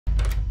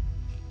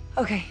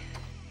Okay.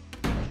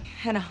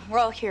 Hanna, we're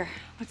all here.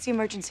 What's the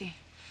emergency?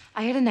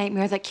 I had a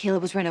nightmare that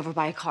Caleb was run over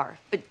by a car,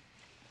 but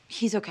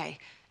he's okay.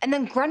 And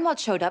then Grunwald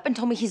showed up and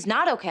told me he's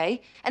not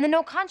okay. And then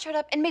Kahn showed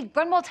up and made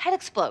Grunwald's head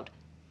explode.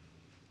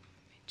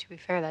 To be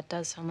fair, that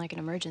does sound like an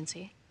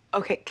emergency.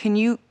 Okay, can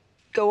you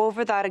go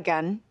over that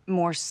again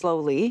more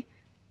slowly?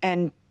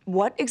 And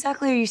what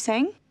exactly are you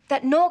saying?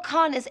 That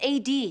Kahn is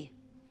AD. You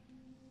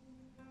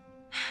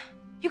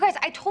guys,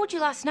 I told you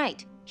last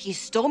night. He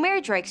stole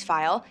Mary Drake's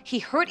file, he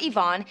hurt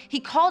Yvonne,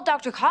 he called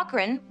Dr.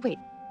 Cochran. Wait,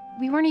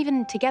 we weren't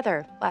even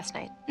together last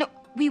night. No,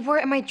 we were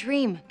in my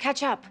dream.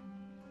 Catch up.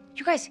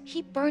 You guys,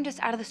 he burned us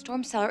out of the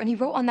storm cellar and he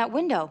wrote on that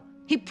window.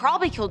 He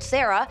probably killed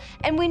Sarah,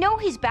 and we know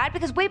he's bad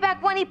because way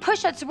back when he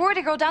pushed that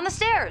sorority girl down the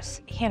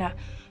stairs. Hanna,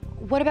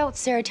 what about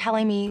Sarah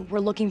telling me we're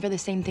looking for the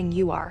same thing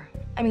you are?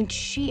 I mean,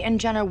 she and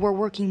Jenna were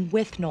working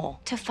with Noel.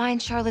 To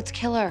find Charlotte's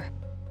killer.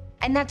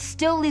 And that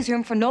still leaves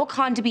room for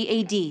Kahn to be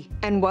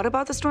AD. And what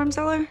about the storm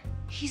cellar?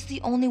 He's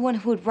the only one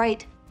who would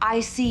write,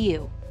 I see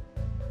you.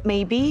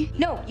 Maybe?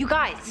 No, you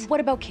guys. What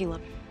about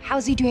Caleb?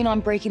 How's he doing on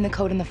breaking the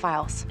code in the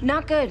files?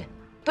 Not good.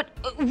 But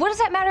what does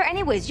that matter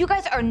anyways? You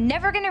guys are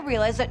never gonna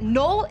realize that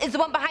Noel is the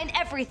one behind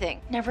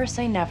everything. Never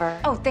say never.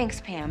 Oh, thanks,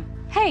 Pam.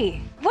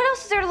 Hey, what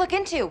else is there to look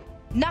into?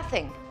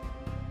 Nothing.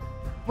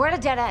 We're at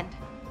a dead end.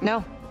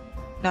 No,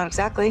 not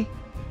exactly.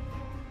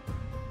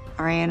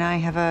 Aria and I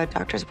have a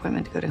doctor's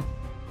appointment to go to.